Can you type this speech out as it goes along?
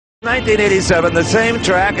1987, the same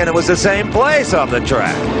track, and it was the same place on the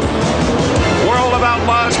track. World of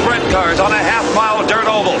Outlaws sprint cars on a half-mile dirt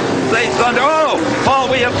oval. They thunder, oh,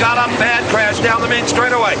 Paul, we have got a bad crash down the main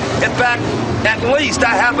straightaway. In fact, at least a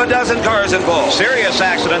half a dozen cars involved. Serious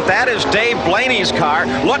accident. That is Dave Blaney's car.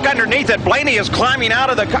 Look underneath it. Blaney is climbing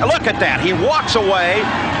out of the car. Look at that. He walks away.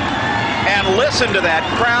 And listen to that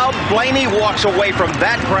crowd. Blaney walks away from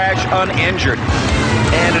that crash uninjured.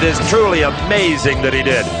 And it is truly amazing that he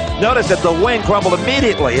did. Notice that the wing crumbled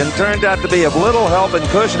immediately and turned out to be of little help in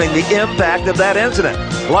cushioning the impact of that incident.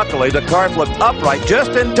 Luckily, the car flipped upright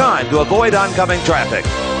just in time to avoid oncoming traffic.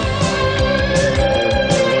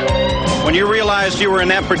 When you realized you were in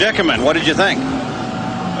that predicament, what did you think?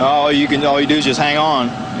 All you do is just hang on.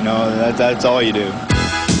 You know, that's all you do.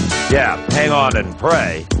 Yeah, hang on and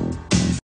pray.